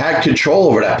owner had control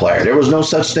over that player. There was no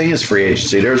such thing as free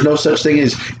agency. There was no such thing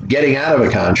as getting out of a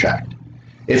contract.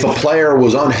 If a player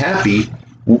was unhappy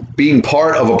being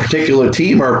part of a particular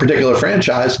team or a particular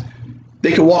franchise,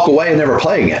 they could walk away and never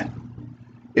play again.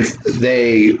 If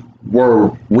they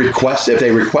requested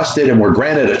and were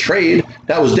granted a trade,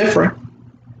 that was different.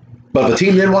 But if the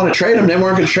team didn't want to trade them, they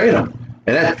weren't going to trade them.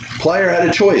 And that player had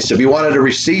a choice. If he wanted to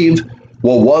receive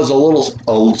what was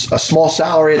a small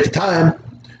salary at the time,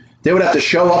 they would have to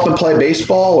show up and play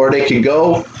baseball, or they could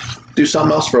go do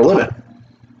something else for a living.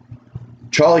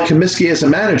 Charlie Comiskey as a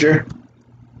manager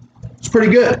was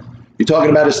pretty good. You're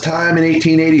talking about his time in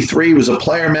 1883. He was a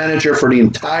player manager for the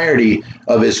entirety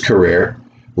of his career.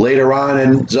 Later on,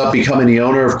 ends up becoming the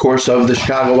owner, of course, of the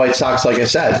Chicago White Sox, like I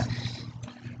said.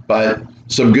 But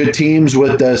some good teams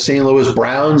with the St. Louis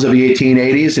Browns of the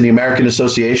 1880s and the American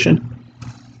Association.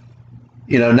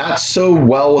 Not so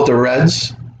well with the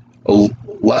Reds,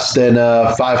 less than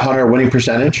 500 winning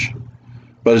percentage.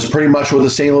 But it's pretty much with the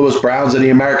St. Louis Browns and the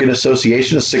American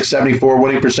Association, a 674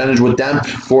 winning percentage with them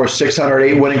for a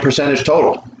 608 winning percentage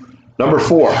total. Number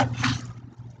 4.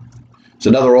 It's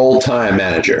another old-time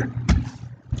manager.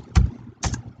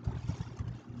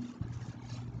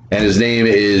 And his name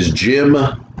is Jim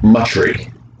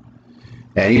Muttrey.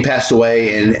 And he passed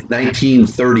away in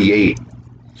 1938.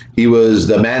 He was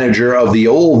the manager of the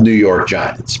old New York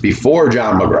Giants before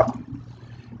John McGraw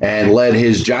and led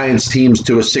his Giants teams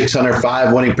to a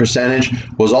 605 winning percentage,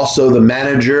 was also the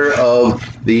manager of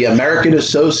the American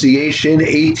Association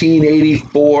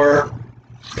 1884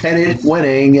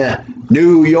 pennant-winning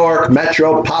New York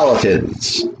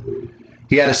Metropolitans.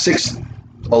 He had a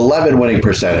 611 winning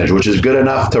percentage, which is good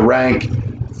enough to rank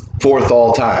 4th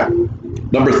all time.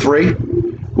 Number 3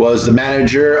 was the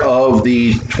manager of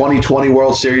the 2020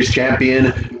 World Series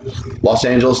champion Los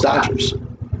Angeles Dodgers.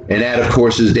 And that, of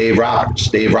course, is Dave Roberts.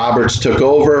 Dave Roberts took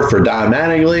over for Don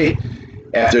Mattingly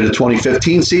after the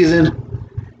 2015 season,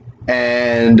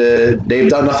 and they've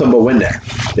done nothing but win there.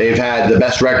 They've had the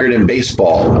best record in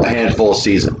baseball a handful of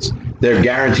seasons. They're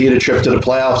guaranteed a trip to the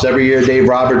playoffs every year Dave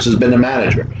Roberts has been the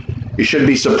manager. You shouldn't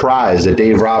be surprised that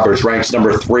Dave Roberts ranks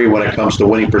number 3 when it comes to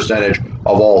winning percentage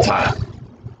of all time.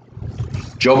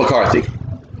 Joe McCarthy.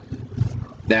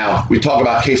 Now, we talk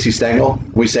about Casey Stengel.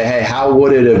 We say, hey, how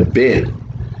would it have been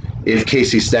if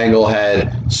Casey Stengel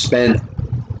had spent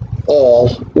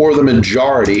all or the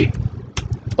majority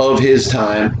of his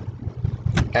time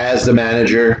as the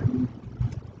manager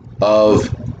of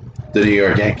the New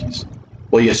York Yankees?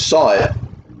 Well, you saw it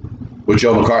with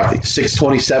Joe McCarthy.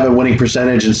 .627 winning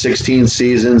percentage in 16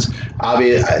 seasons.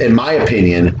 In my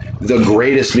opinion, the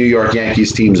greatest New York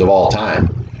Yankees teams of all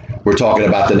time. We're talking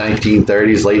about the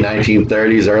 1930s, late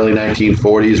 1930s, early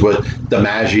 1940s with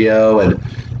DiMaggio, and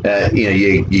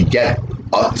you get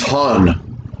a ton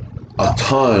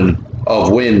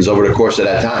of wins over the course of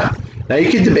that time. Now, you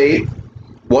can debate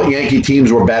what Yankee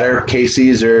teams were better,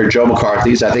 Casey's or Joe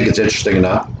McCarthy's. I think it's interesting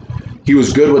enough. He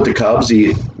was good with the Cubs.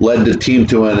 He led the team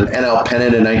to an NL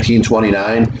pennant in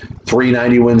 1929,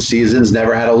 390-win seasons,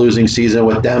 never had a losing season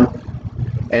with them,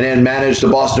 and then managed the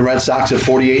Boston Red Sox at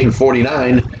 48 and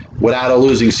 49 without a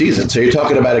losing season. So you're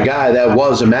talking about a guy that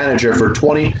was a manager for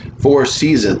 24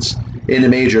 seasons in the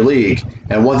major league,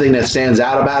 and one thing that stands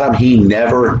out about him, he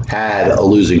never had a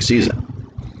losing season.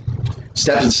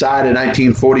 Stepped aside in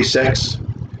 1946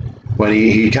 when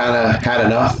he kind of had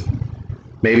enough.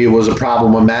 Maybe it was a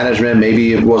problem with management.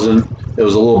 Maybe it wasn't. It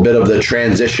was a little bit of the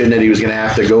transition that he was going to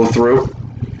have to go through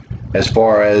as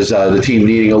far as the team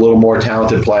needing a little more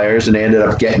talented players, and they ended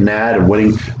up getting that and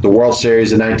winning the World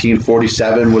Series in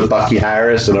 1947 with Bucky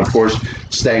Harris and, of course,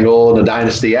 Stengel and the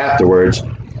dynasty afterwards.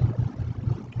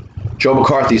 Joe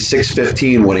McCarthy's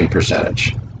 .615 winning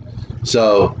percentage.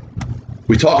 So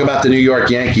we talk about the New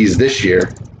York Yankees this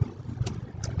year,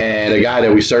 and a guy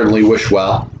that we certainly wish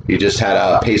well. He just had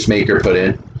a pacemaker put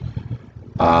in.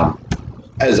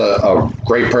 As a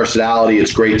great personality,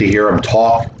 it's great to hear him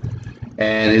talk,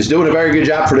 and is doing a very good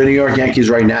job for the New York Yankees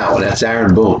right now, and that's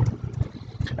Aaron Boone.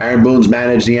 Aaron Boone's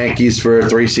managed the Yankees for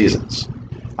 3 seasons.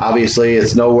 Obviously,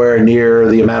 it's nowhere near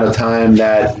the amount of time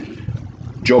that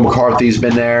Joe McCarthy's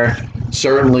been there.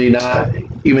 Certainly not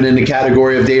even in the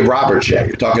category of Dave Roberts yet.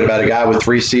 You're talking about a guy with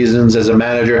 3 seasons as a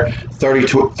manager,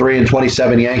 33 and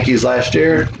 27 Yankees last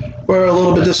year were a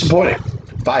little bit disappointing.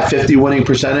 .550 winning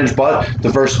percentage, but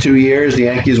the first 2 years, the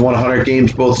Yankees won 100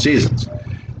 games both seasons.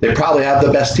 They probably have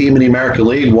the best team in the American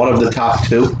League, one of the top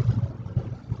 2.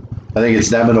 I think it's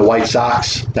them and the White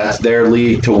Sox. That's their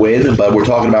league to win, but we're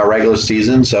talking about regular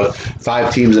season, so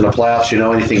 5 teams in the playoffs,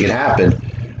 anything can happen.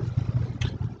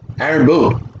 Aaron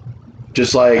Boone,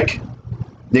 just like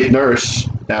Nick Nurse.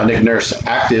 Now, Nick Nurse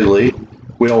actively,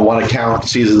 we don't want to count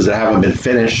seasons that haven't been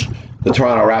finished. The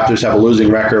Toronto Raptors have a losing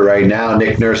record right now.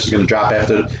 Nick Nurse is going to drop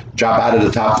out of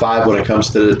the top 5 when it comes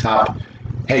to the top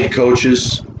head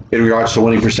coaches in regards to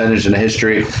winning percentage in the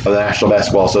history of the National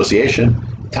Basketball Association.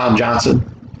 Tom Johnson,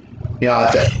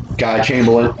 Guy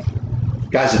Chamberlain,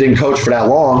 guys that didn't coach for that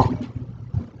long.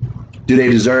 Do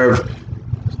they deserve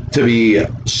to be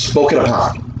spoken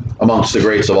upon amongst the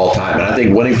greats of all time? And I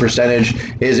think winning percentage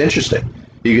is interesting.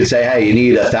 You could say, hey, you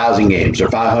need 1,000 games or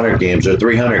 500 games or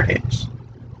 300 games.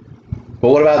 But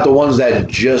what about the ones that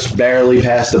just barely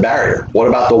passed the barrier? What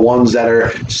about the ones that are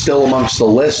still amongst the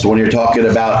list when you're talking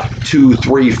about 2,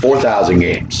 3, 4,000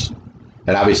 games?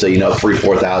 And obviously, 3,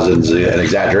 4,000 is an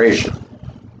exaggeration.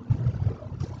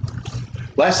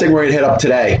 Last thing we're going to hit up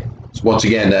today is, once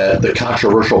again, the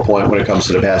controversial point when it comes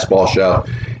to the Passball Show.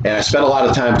 And I spent a lot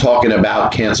of time talking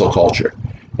about cancel culture.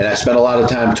 And I spent a lot of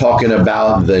time talking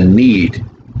about the need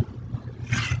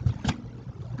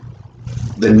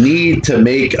to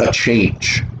make a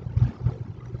change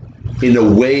in the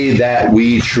way that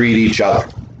we treat each other.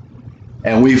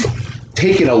 And we've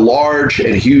taken a large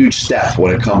and huge step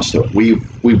when it comes to it.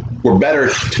 We're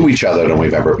better to each other than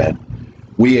we've ever been.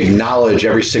 We acknowledge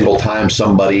every single time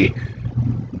somebody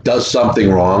does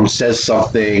something wrong, says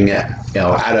something,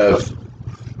 out of,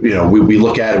 we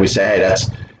look at it and we say, hey, that's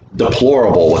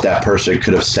deplorable what that person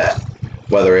could have said,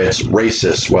 whether it's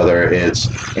racist, whether it's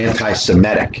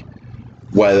anti-Semitic,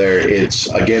 whether it's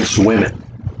against women.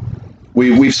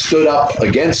 We've stood up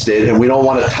against it, and we don't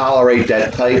want to tolerate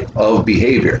that type of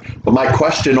behavior. But my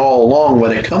question all along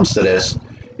when it comes to this,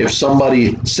 if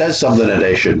somebody says something that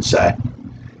they shouldn't say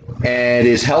and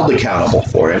is held accountable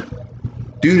for it,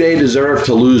 do they deserve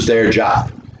to lose their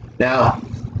job? Now,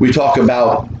 we talk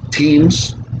about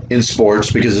teams in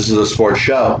sports because this is a sports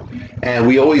show, and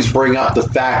we always bring up the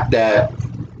fact that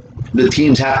the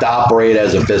teams have to operate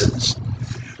as a business.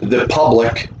 The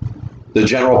public the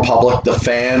general public, the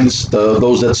fans,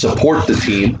 those that support the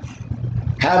team,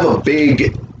 have a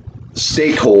big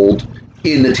stakehold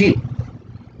in the team.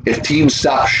 If teams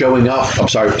stop showing up,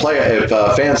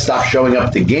 if fans stop showing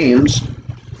up to games,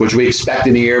 which we expect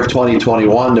in the year of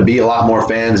 2021 to be a lot more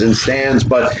fans in stands,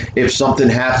 but if something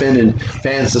happened and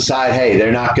fans decide, hey,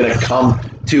 they're not going to come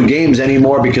to games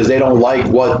anymore because they don't like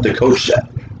what the coach said,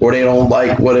 or they don't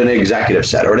like what an executive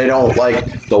said, or they don't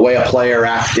like the way a player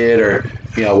acted, or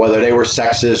whether they were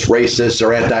sexist, racist,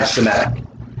 or anti-Semitic.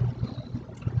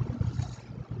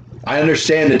 I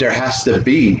understand that there has to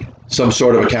be some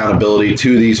sort of accountability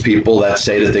to these people that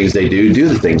say the things they do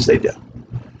the things they do.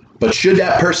 But should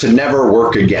that person never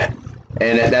work again?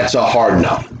 And that's a hard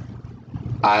no.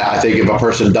 I think if a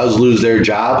person does lose their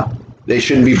job, they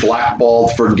shouldn't be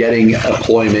blackballed for getting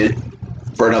employment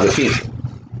for another team.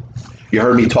 You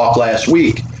heard me talk last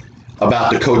week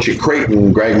about the coach at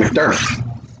Creighton, Greg McDermott.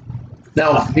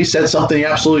 Now, he said something he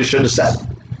absolutely shouldn't have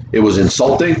said. It was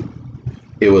insulting.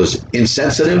 It was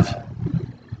insensitive.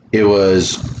 It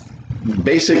was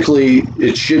basically,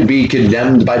 it should be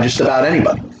condemned by just about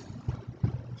anybody.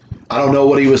 I don't know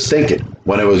what he was thinking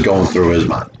when it was going through his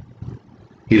mind.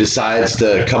 He decides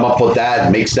to come up with that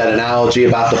and makes that analogy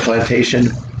about the plantation.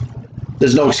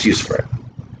 There's no excuse for it.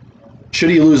 Should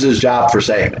he lose his job for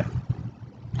saying that?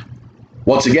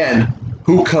 Once again,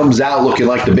 who comes out looking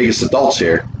like the biggest adults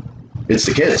here? It's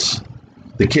the kids.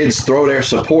 The kids throw their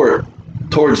support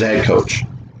towards the head coach.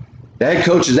 The head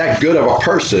coach is that good of a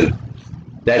person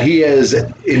that he has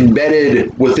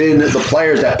embedded within the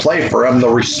players that play for him the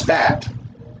respect.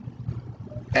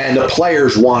 And the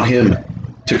players want him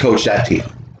to coach that team.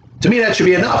 To me, that should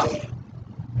be enough. I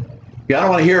don't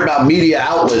want to hear about media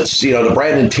outlets, the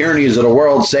Brandon Tierney's of the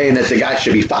world saying that the guy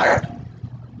should be fired.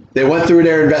 They went through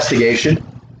their investigation.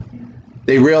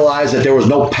 They realized that there was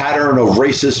no pattern of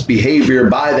racist behavior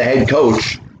by the head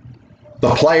coach.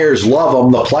 The players love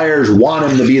him. The players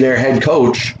want him to be their head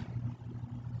coach.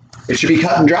 It should be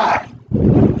cut and dry.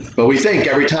 But we think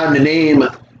every time the name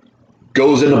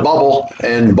goes in the bubble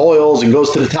and boils and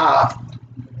goes to the top,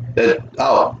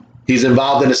 that, he's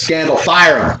involved in a scandal,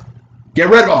 fire him. Get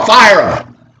rid of him, fire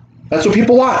him. That's what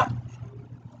people want.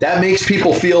 That makes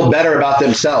people feel better about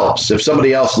themselves if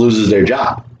somebody else loses their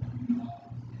job.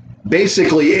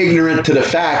 Basically ignorant to the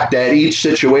fact that each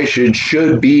situation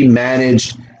should be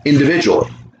managed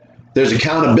individually. There's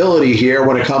accountability here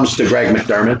when it comes to Greg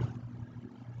McDermott.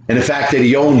 And the fact that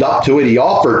he owned up to it, he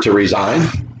offered to resign.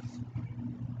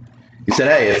 He said,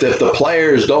 hey, if the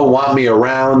players don't want me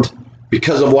around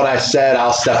because of what I said,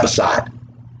 I'll step aside.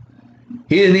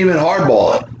 He didn't even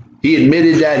hardball it. He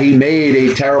admitted that he made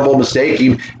a terrible mistake.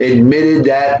 He admitted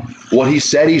that what he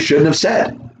said he shouldn't have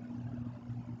said.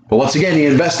 But once again, the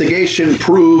investigation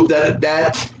proved that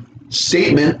that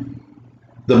statement,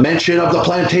 the mention of the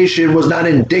plantation, was not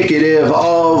indicative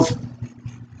of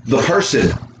the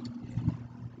person.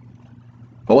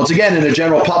 But once again, in the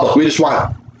general public, we just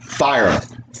want fire him.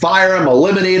 Fire him,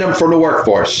 eliminate him from the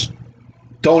workforce.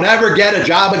 Don't ever get a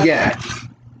job again.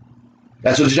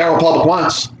 That's what the general public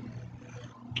wants.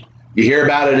 You hear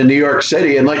about it in New York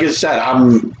City, and like I said,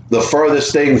 I'm the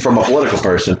furthest thing from a political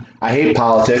person. I hate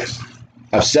politics.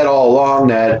 I've said all along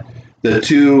that the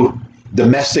two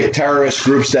domestic terrorist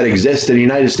groups that exist in the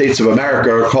United States of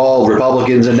America are called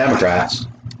Republicans and Democrats.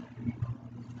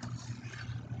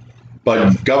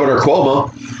 But Governor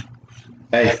Cuomo,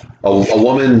 hey, a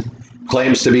woman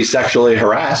claims to be sexually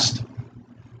harassed.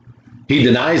 He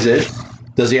denies it.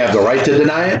 Does he have the right to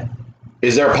deny it?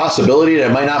 Is there a possibility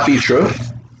that it might not be true?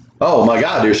 Oh my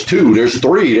God, there's 2, there's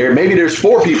 3, maybe there's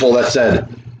 4 people that said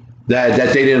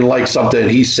that they didn't like something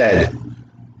he said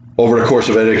over the course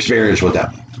of an experience with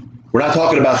them. We're not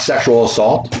talking about sexual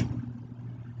assault.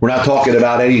 We're not talking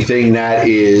about anything that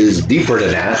is deeper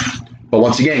than that. But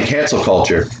once again, cancel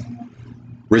culture.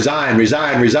 Resign,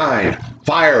 resign, resign.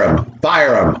 Fire him,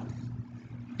 fire him.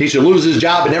 He should lose his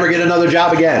job and never get another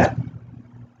job again.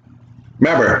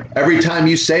 Remember, every time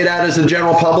you say that as a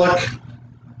general public,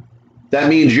 that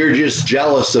means you're just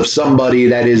jealous of somebody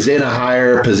that is in a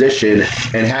higher position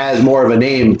and has more of a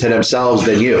name to themselves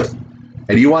than you.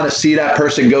 And you want to see that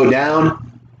person go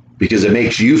down because it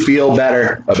makes you feel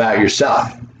better about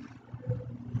yourself.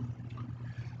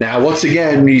 Now, once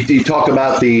again, you talk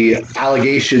about the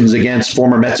allegations against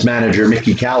former Mets manager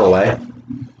Mickey Callaway.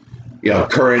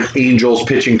 Current Angels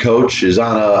pitching coach is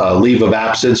on a leave of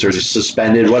absence or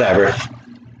suspended, whatever.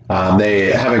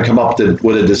 They haven't come up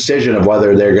with a decision of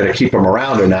whether they're going to keep him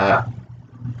around or not.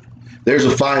 There's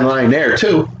a fine line there,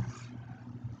 too.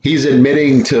 He's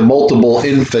admitting to multiple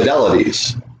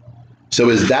infidelities. So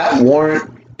is that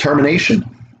warrant termination?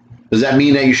 Does that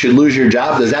mean that you should lose your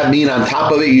job? Does that mean on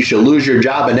top of it you should lose your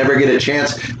job and never get a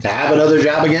chance to have another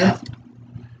job again?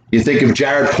 You think of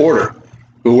Jared Porter,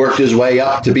 who worked his way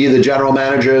up to be the general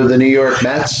manager of the New York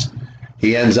Mets.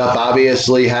 He ends up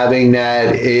obviously having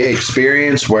that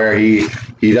experience where he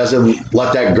doesn't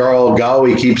let that girl go.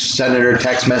 He keeps sending her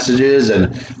text messages,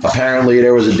 and apparently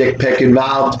there was a dick pic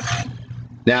involved.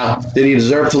 Now, did he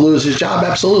deserve to lose his job?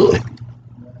 Absolutely.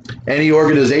 Any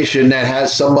organization that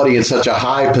has somebody in such a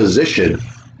high position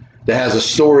that has a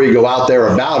story go out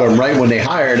there about him right when they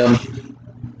hired him,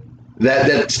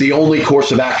 that's the only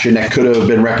course of action that could have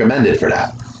been recommended for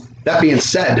that. That being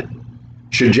said,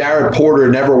 should Jared Porter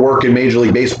never work in Major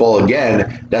League Baseball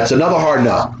again? That's another hard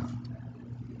no.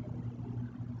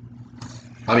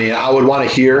 I mean, I would want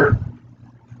to hear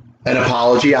an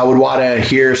apology. I would want to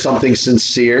hear something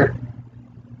sincere.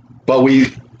 But we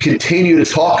continue to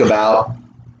talk about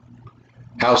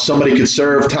how somebody could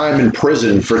serve time in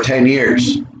prison for 10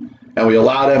 years. And we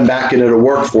allow them back into the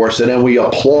workforce, and then we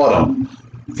applaud them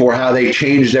for how they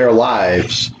changed their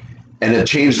lives and it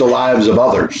changed the lives of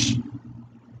others.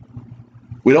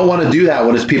 We don't want to do that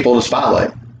when it's people in the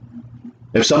spotlight.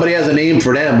 If somebody has a name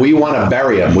for them, we want to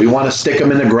bury them. We want to stick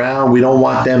them in the ground. We don't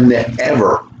want them to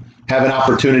ever have an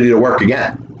opportunity to work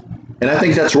again. And I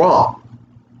think that's wrong.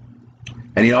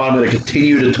 And, I'm going to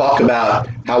continue to talk about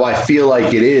how I feel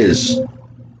like it is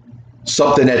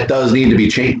something that does need to be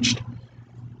changed.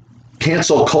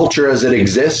 Cancel culture as it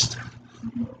exists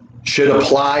should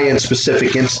apply in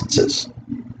specific instances.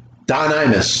 Don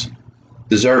Imus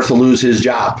deserved to lose his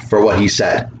job for what he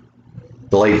said.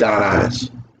 The late Don Imus.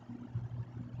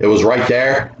 It was right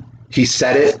there. He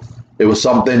said it. It was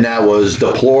something that was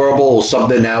deplorable,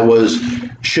 something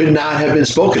that should not have been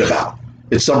spoken about.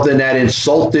 It's something that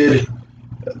insulted,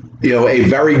 a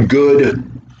very good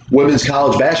women's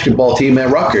college basketball team at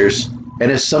Rutgers,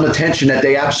 and it's some attention that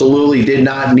they absolutely did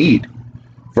not need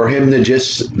for him to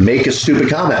just make a stupid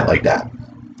comment like that.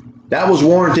 That was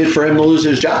warranted for him to lose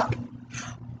his job.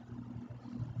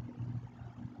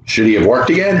 Should he have worked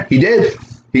again? He did.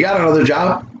 He got another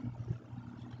job.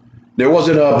 There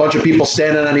wasn't a bunch of people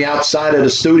standing on the outside of the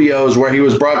studios where he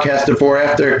was broadcasting for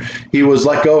after he was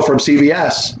let go from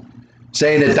CBS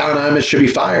saying that Don Imus should be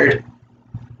fired,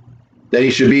 that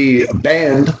he should be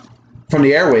banned from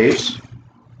the airwaves.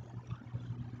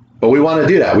 But we want to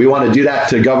do that. We want to do that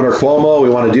to Governor Cuomo. We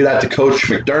want to do that to Coach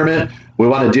McDermott. We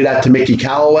want to do that to Mickey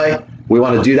Callaway. We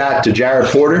want to do that to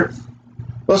Jared Porter.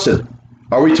 Listen,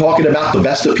 are we talking about the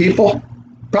best of people?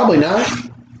 Probably not.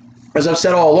 As I've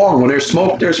said all along, when there's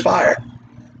smoke, there's fire.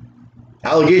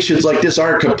 Allegations like this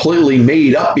aren't completely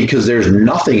made up because there's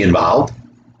nothing involved.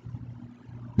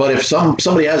 But if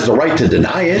somebody has the right to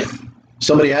deny it,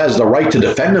 somebody has the right to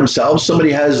defend themselves,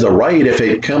 somebody has the right, if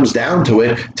it comes down to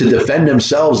it, to defend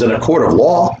themselves in a court of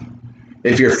law.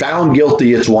 If you're found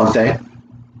guilty, it's one thing.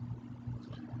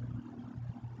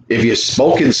 If you've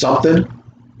spoken something,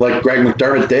 like Greg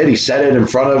McDermott did, he said it in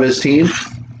front of his team.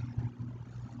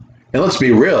 And let's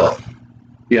be real,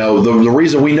 the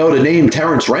reason we know the name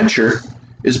Terrence Rencher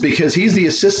is because he's the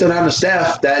assistant on the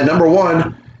staff that, number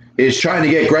one, is trying to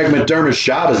get Greg McDermott's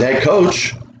job as head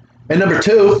coach. And number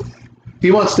two,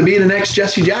 he wants to be the next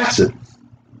Jesse Jackson.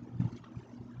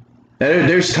 And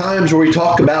there's times where we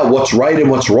talk about what's right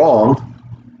and what's wrong.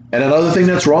 And another thing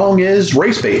that's wrong is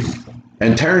race baiting.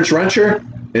 And Terrence Rencher,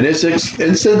 in this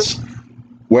instance,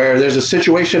 where there's a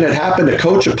situation that happened, the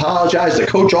coach apologized, the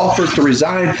coach offered to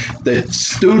resign, the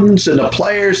students and the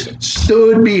players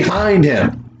stood behind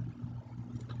him.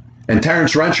 And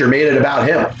Terrence Rencher made it about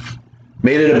him,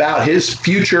 made it about his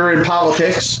future in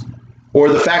politics, or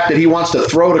the fact that he wants to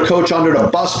throw the coach under the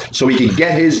bus so he can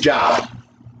get his job.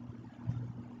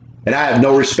 And I have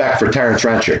no respect for Terrence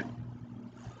Rencher.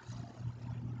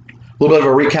 A little bit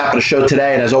of a recap of the show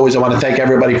today, and as always, I want to thank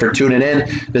everybody for tuning in.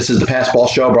 This is the Passball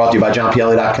Show, brought to you by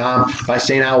JohnPielli.com, by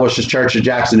St. Aloysius Church of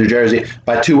Jackson, New Jersey,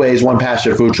 by Two Ways, One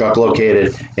Pasture Food Truck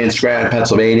located in Scranton,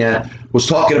 Pennsylvania. Was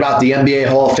talking about the NBA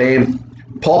Hall of Fame.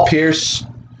 Paul Pierce,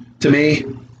 to me,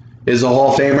 is a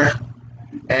Hall of Famer.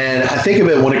 And I think of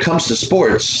it when it comes to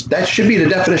sports, that should be the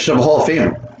definition of a Hall of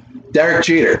Famer. Derek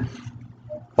Jeter,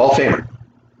 Hall of Famer.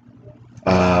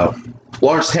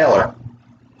 Lawrence Taylor,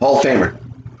 Hall of Famer.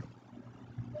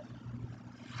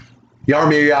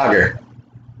 Jaromir Jagr,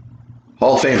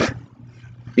 Hall of Famer.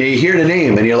 You hear the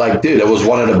name and you're like, dude, that was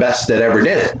one of the best that ever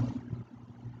did it.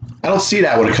 I don't see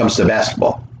that when it comes to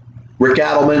basketball. Rick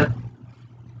Adelman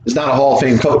is not a Hall of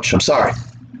Fame coach. I'm sorry.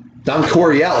 Don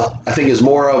Coryell, I think, is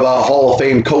more of a Hall of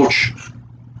Fame coach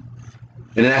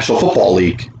in the National Football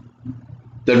League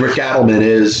than Rick Adelman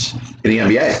is in the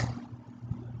NBA.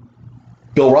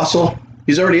 Bill Russell,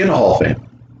 he's already in the Hall of Fame.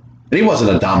 And he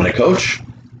wasn't a dominant coach.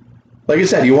 Like I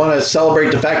said, you want to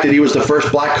celebrate the fact that he was the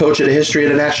first black coach in the history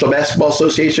of the National Basketball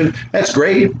Association? That's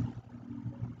great.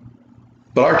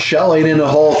 But Art Shell ain't in the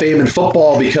Hall of Fame in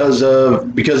football because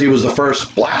he was the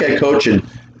first black head coach in,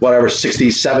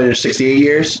 67 or 68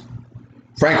 years.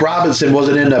 Frank Robinson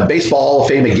wasn't in the Baseball Hall of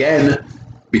Fame again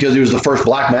because he was the first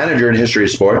black manager in history of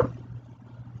sport.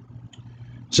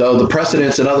 So the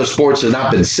precedents in other sports have not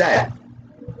been set.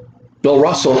 Bill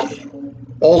Russell,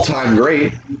 all-time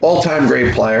great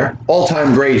player,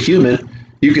 all-time great human,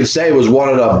 you can say was one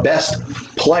of the best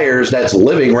players that's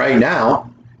living right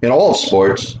now in all of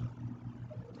sports.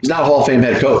 He's not a Hall of Fame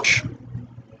head coach.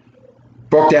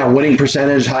 Broke down winning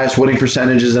percentage, highest winning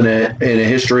percentages in a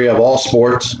history of all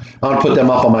sports. I'm going to put them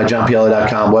up on my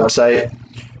johnpielli.com website.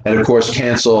 And, of course,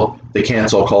 cancel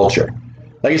culture.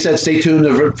 Like I said, stay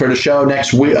tuned for the show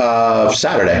next week,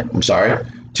 Saturday.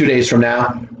 2 days from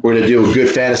now. We're going to do a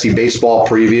good fantasy baseball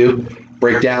preview,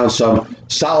 break down some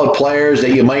solid players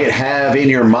that you might have in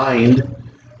your mind,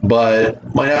 but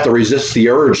might have to resist the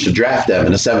urge to draft them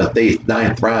in the 7th, 8th,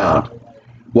 9th round.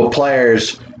 What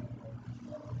players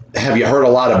have you heard a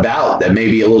lot about that may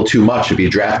be a little too much if you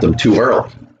draft them too early,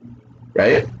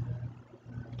 right?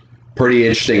 Pretty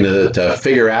interesting to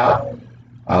figure out.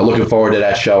 Looking forward to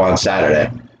that show on Saturday.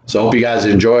 So hope you guys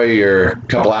enjoy your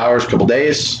couple hours, couple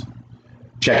days.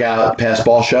 Check out Pass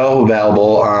Ball Show,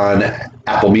 available on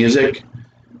Apple Music,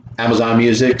 Amazon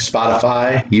Music,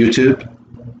 Spotify, YouTube.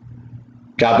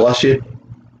 God bless you.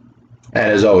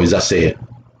 And as always, I'll see you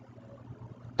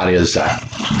on the other side.